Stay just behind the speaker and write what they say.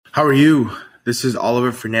How are you? This is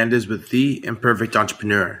Oliver Fernandez with The Imperfect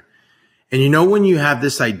Entrepreneur. And you know when you have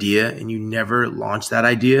this idea and you never launch that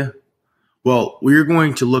idea? Well, we're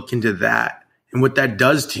going to look into that and what that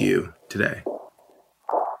does to you today.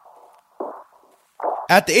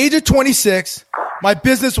 At the age of 26, my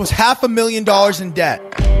business was $500,000 in debt.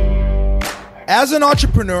 As an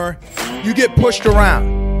entrepreneur, you get pushed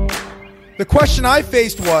around. The question I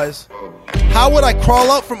faced was, how would I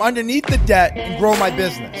crawl out from underneath the debt and grow my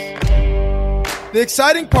business? The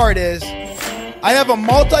exciting part is, I have a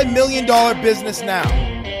multi-million-dollar business now.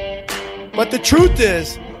 But the truth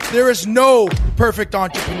is, there is no perfect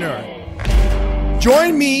entrepreneur.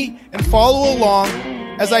 Join me and follow along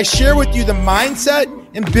as I share with you the mindset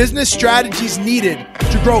and business strategies needed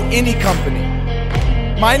to grow any company.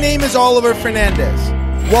 My name is Oliver Fernandez.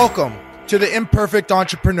 Welcome to The Imperfect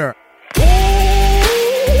Entrepreneur.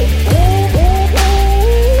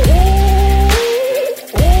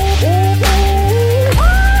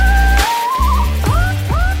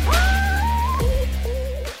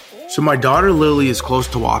 So my daughter Lily is close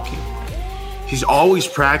to walking. She's always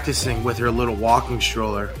practicing with her little walking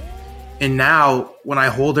stroller. And now when I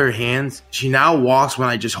hold her hands, she now walks when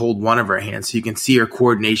I just hold one of her hands. So you can see her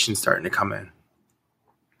coordination starting to come in.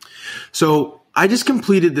 So I just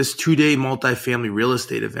completed this 2-day multifamily real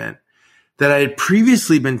estate event that I had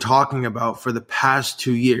previously been talking about for the past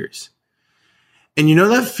 2 years. And you know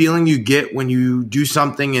that feeling you get when you do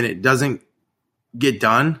something and it doesn't get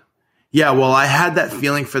done? Yeah, well, I had that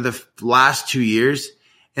feeling for the last 2 years,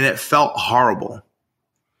 and it felt horrible.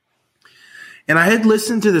 And I had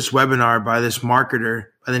listened to this webinar by this marketer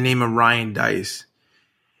by the name of Ryan Deiss.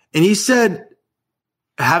 And he said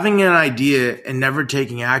having an idea and never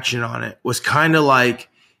taking action on it was kind of like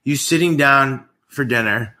you sitting down for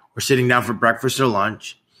dinner or sitting down for breakfast or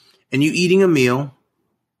lunch, and you eating a meal,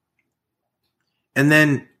 and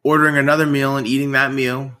then ordering another meal and eating that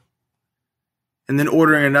meal, and then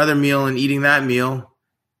ordering another meal and eating that meal,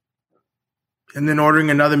 and then ordering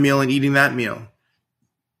another meal and eating that meal.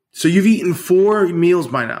 So you've eaten 4 meals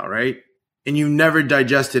by now, right? And you've never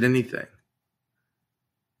digested anything.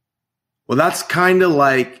 Well, that's kind of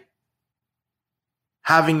like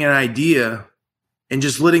having an idea and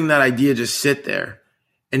just letting that idea just sit there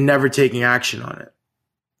and never taking action on it.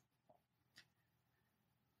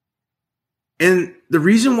 And the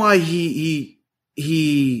reason why he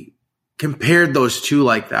compared those two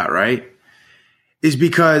like that, right, is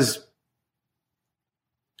because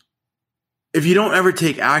if you don't ever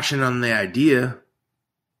take action on the idea,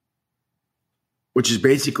 which is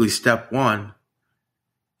basically step 1,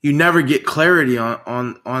 you never get clarity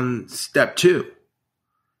on step 2.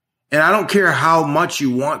 And I don't care how much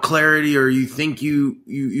you want clarity or you think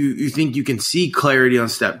you think you can see clarity on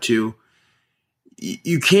step 2.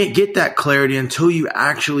 You can't get that clarity until you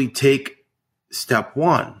actually take step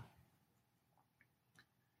 1.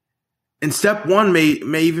 And step 1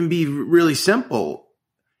 may even be really simple.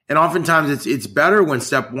 And oftentimes it's better when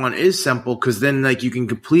step 1 is simple, because then like you can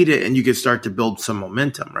complete it and you can start to build some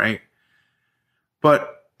momentum, right? But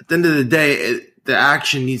at the end of the day, the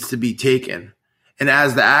action needs to be taken. And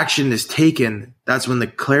as the action is taken, that's when the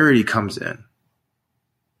clarity comes in.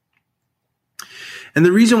 And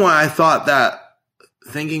the reason why I thought that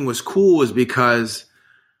thinking was cool is because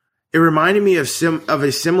it reminded me of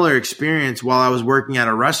a similar experience while I was working at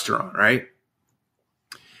a restaurant, right?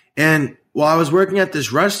 And while I was working at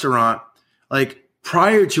this restaurant, like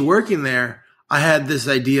prior to working there, I had this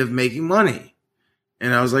idea of making money.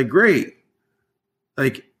 And I was like, great.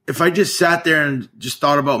 Like if I just sat there and just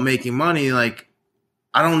thought about making money, like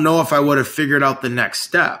I don't know if I would have figured out the next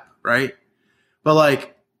step, right? But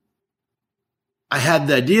like I had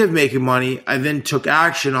the idea of making money. I then took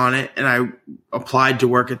action on it and I applied to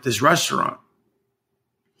work at this restaurant.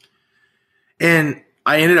 And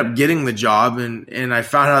I ended up getting the job and I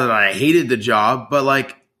found out that I hated the job, but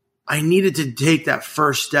like I needed to take that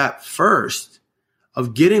first step first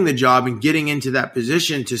of getting the job and getting into that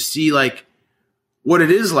position to see like what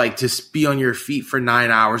it is like to be on your feet for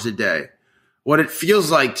 9 hours a day, what it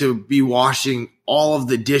feels like to be washing all of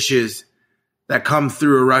the dishes that come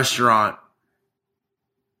through a restaurant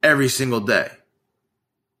every single day.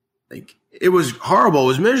 Like it was horrible. It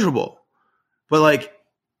was miserable. But like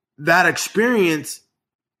that experience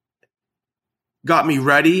got me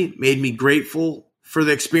ready, made me grateful for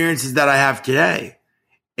the experiences that I have today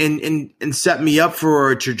and set me up for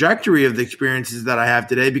a trajectory of the experiences that I have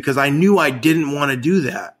today, because I knew I didn't want to do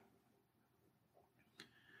that.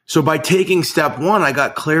 So by taking step 1, I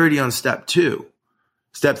got clarity on step 2,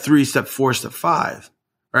 step 3, step 4, step 5,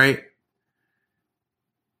 right?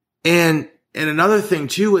 And another thing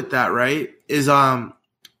too with that, right, is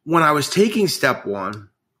when I was taking step one,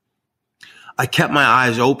 I kept my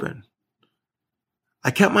eyes open.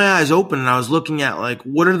 And I was looking at like,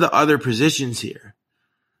 what are the other positions here?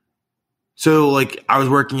 So like I was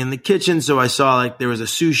working in the kitchen. So I saw like there was a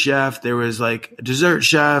sous chef, there was like a dessert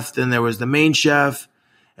chef, then there was the main chef.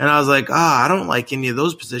 And I was like, I don't like any of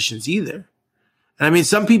those positions either. And I mean,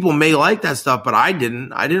 some people may like that stuff, but I didn't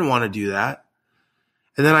want to do that.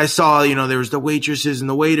 And then I saw, there was the waitresses and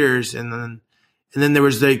the waiters, and then there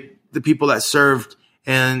was the people that served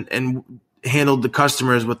and handled the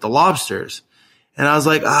customers with the lobsters. And I was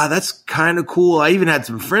like, that's kind of cool. I even had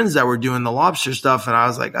some friends that were doing the lobster stuff, and I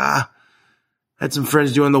was like, I had some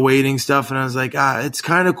friends doing the waiting stuff, and I was like, it's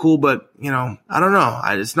kind of cool, but I don't know.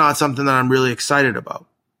 It's not something that I'm really excited about.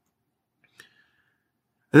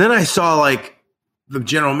 And then I saw like the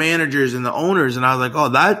general managers and the owners, and I was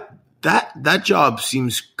like, that job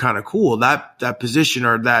seems kind of cool. That position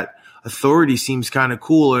or that authority seems kind of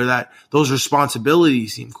cool, or that those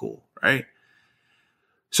responsibilities seem cool, right?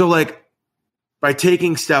 So like by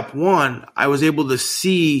taking step one, I was able to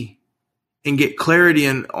see and get clarity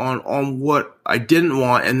on what I didn't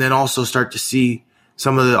want, and then also start to see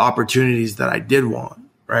some of the opportunities that I did want,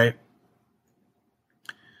 right?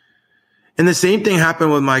 And the same thing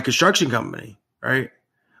happened with my construction company, right?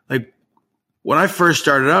 Like when I first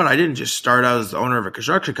started out, I didn't just start out as the owner of a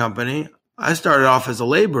construction company. I started off as a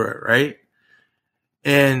laborer, right?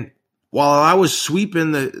 And while I was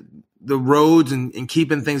sweeping the roads and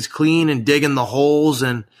keeping things clean and digging the holes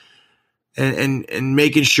and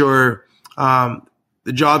making sure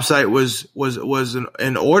the job site was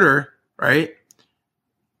in order, right?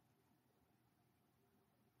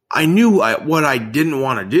 I knew what I didn't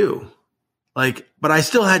want to do. But I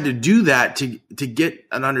still had to do that to get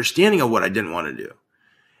an understanding of what I didn't want to do.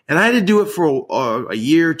 And I had to do it for a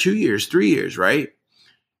year, 2 years, 3 years, right?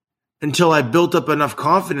 Until I built up enough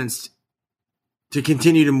confidence to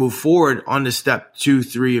continue to move forward on to step 2,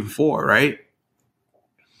 3, and 4, right?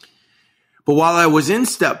 But while I was in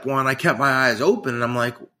step one, I kept my eyes open, and I'm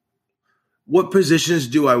like, what positions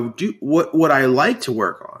do I do? What would I like to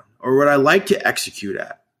work on, or would I like to execute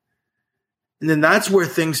at? And then that's where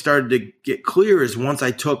things started to get clear, is once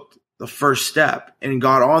I took the first step and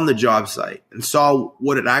got on the job site and saw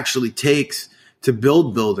what it actually takes to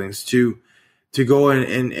build buildings, to go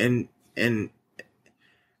and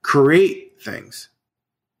create things.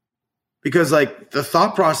 Because like the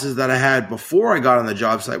thought process that I had before I got on the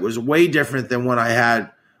job site was way different than what I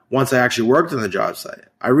had once I actually worked on the job site.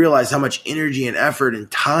 I realized how much energy and effort and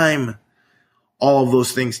time all of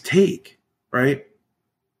those things take, right?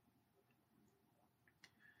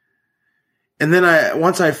 And then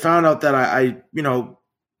once I found out that I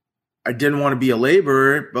didn't want to be a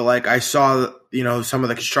laborer, but like I saw, some of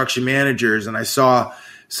the construction managers, and I saw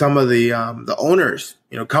some of the owners,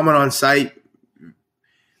 coming on site,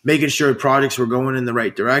 making sure projects were going in the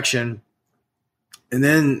right direction. And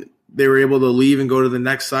then they were able to leave and go to the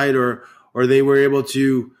next site, or they were able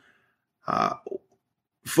to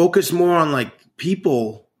focus more on like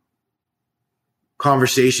people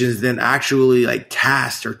conversations than actually like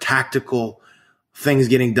tasks or tactical things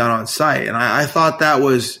getting done on site. And I thought that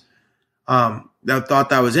was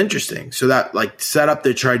interesting. So that like set up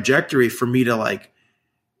the trajectory for me to like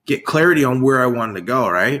get clarity on where I wanted to go.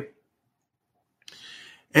 Right.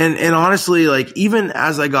 And honestly, like even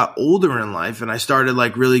as I got older in life and I started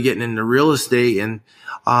like really getting into real estate and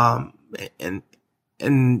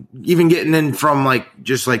even getting in from like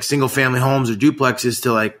just like single family homes or duplexes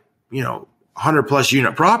to like, 100 plus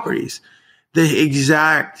unit properties, the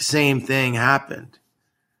exact same thing happened.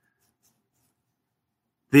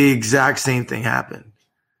 And the exact same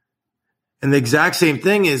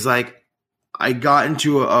thing is like, I got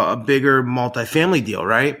into a bigger multifamily deal,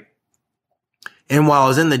 right? And while I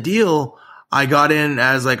was in the deal, I got in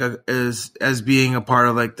as like as being a part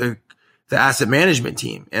of like the asset management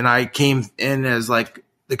team. And I came in as like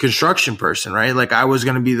the construction person, right? Like I was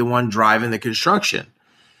going to be the one driving the construction.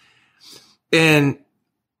 And,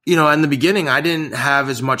 in the beginning, I didn't have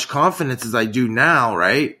as much confidence as I do now,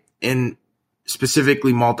 right? In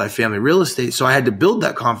specifically multifamily real estate. So I had to build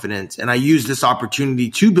that confidence, and I used this opportunity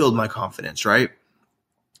to build my confidence, right?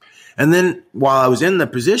 And then while I was in the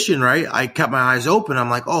position, right, I kept my eyes open. I'm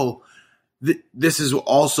like, this is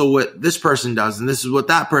also what this person does, and this is what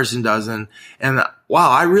that person does. And wow,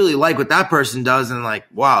 I really like what that person does. And like,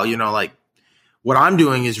 wow, like what I'm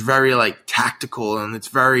doing is very like tactical, and it's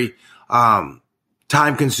very,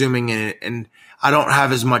 time consuming, and I don't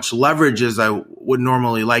have as much leverage as I would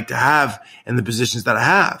normally like to have in the positions that I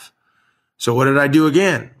have. So what did I do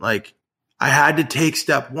again? Like I had to take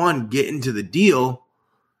step one, get into the deal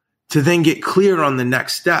to then get clear on the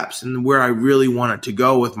next steps and where I really wanted to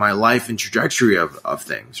go with my life and trajectory of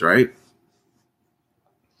things, right?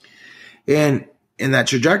 And that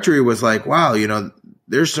trajectory was like, wow,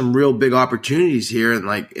 there's some real big opportunities here, and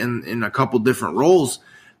like in a couple different roles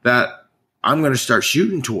that I'm going to start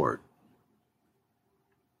shooting toward.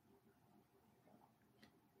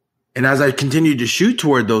 And as I continued to shoot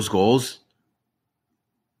toward those goals,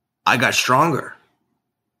 I got stronger.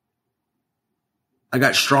 I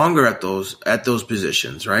got stronger at those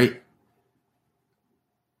positions, right?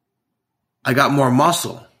 I got more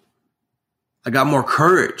muscle. I got more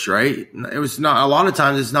courage, right? It was not, a lot of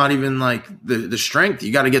times it's not even like the strength.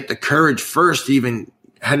 You got to get the courage first to even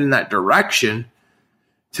head in that direction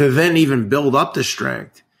to then even build up the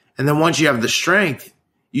strength. And then once you have the strength,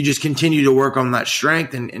 you just continue to work on that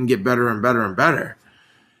strength and get better and better and better.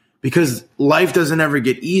 Because life doesn't ever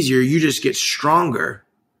get easier. You just get stronger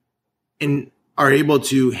and are able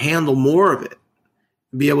to handle more of it,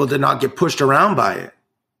 be able to not get pushed around by it.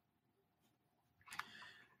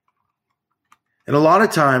 And a lot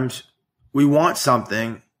of times we want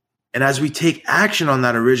something, and as we take action on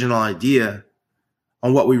that original idea,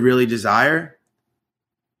 on what we really desire,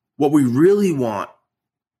 what we really want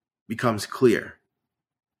becomes clear.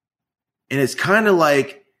 And it's kind of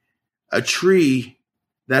like a tree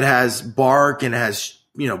that has bark and has,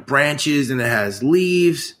 branches and it has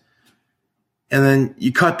leaves. And then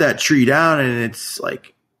you cut that tree down and it's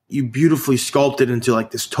like you beautifully sculpt it into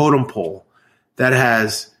like this totem pole that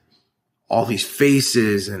has all these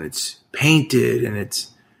faces and it's painted and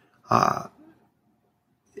it's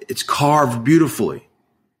carved beautifully.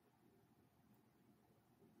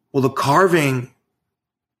 Well, the carving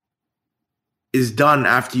is done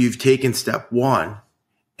after you've taken step one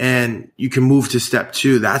and you can move to step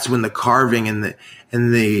two. That's when the carving and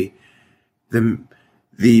the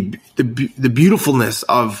beautifulness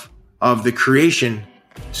of the creation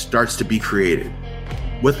starts to be created.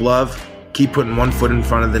 With love, keep putting one foot in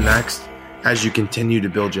front of the next as you continue to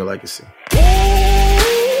build your legacy.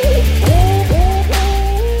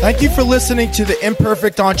 Thank you for listening to The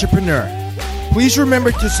Imperfect Entrepreneur. Please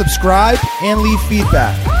remember to subscribe and leave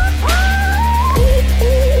feedback.